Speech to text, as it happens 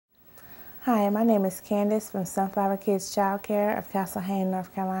Hi, my name is Candice from Sunflower Kids Childcare of Castle Hayne,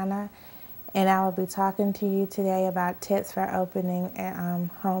 North Carolina, and I will be talking to you today about tips for opening a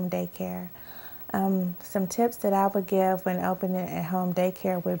home daycare. Some tips that I would give when opening a home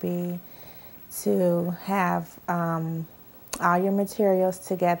daycare would be to have all your materials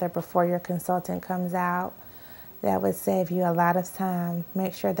together before your consultant comes out. That would save you a lot of time.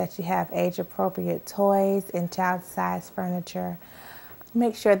 Make sure that you have age-appropriate toys and child-sized furniture.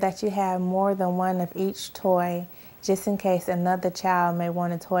 Make sure that you have more than one of each toy, just in case another child may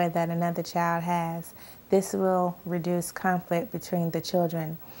want a toy that another child has. This will reduce conflict between the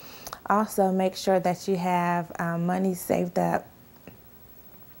children. Also, make sure that you have money saved up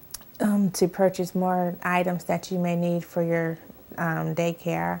to purchase more items that you may need for your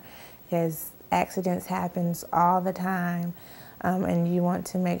daycare, because accidents happens all the time, and you want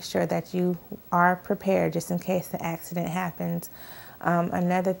to make sure that you are prepared just in case the accident happens.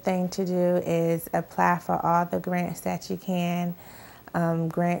 Another thing to do is apply for all the grants that you can.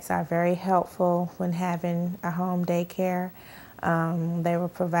 Grants are very helpful when having a home daycare. They will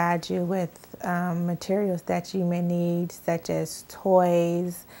provide you with materials that you may need, such as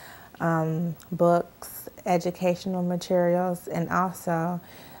toys, books, educational materials, and also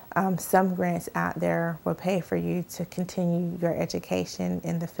some grants out there will pay for you to continue your education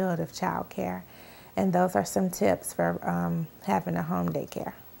in the field of childcare. And those are some tips for having a home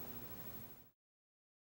daycare.